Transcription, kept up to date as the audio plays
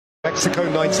Mexico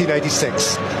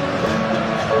 1986,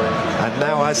 and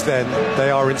now as then they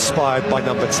are inspired by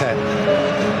number 10.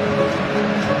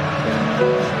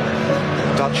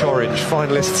 Dutch Orange,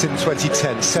 finalists in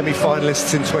 2010,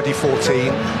 semi-finalists in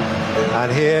 2014,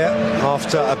 and here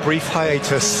after a brief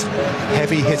hiatus,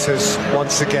 heavy hitters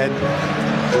once again.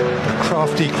 The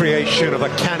crafty creation of a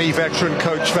canny veteran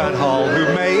coach Van Gaal,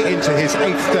 who may into his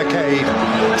 8th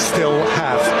decade still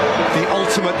have the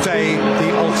ultimate day,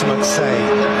 the ultimate say.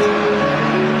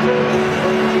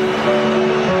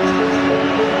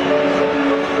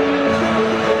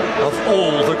 Of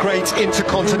all the great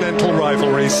intercontinental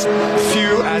rivalries,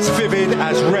 few as vivid,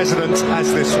 as resonant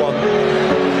as this one.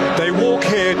 They walk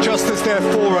here just as their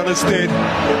forerunners did,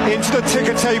 into the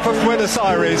ticker tape of Buenos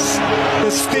Aires,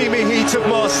 the steamy heat of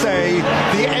Marseille,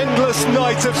 the endless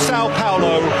night of Sao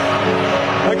Paulo.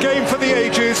 A game for the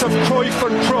ages of Cruyff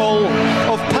and Kroll,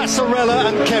 of Passarella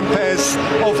and Kempes,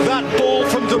 of that ball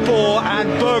from De Boer and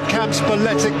Bergkamp's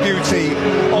balletic beauty,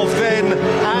 of then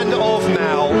and of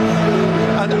now.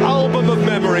 An album of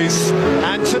memories,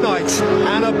 and tonight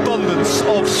an abundance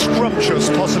of scrumptious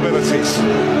possibilities.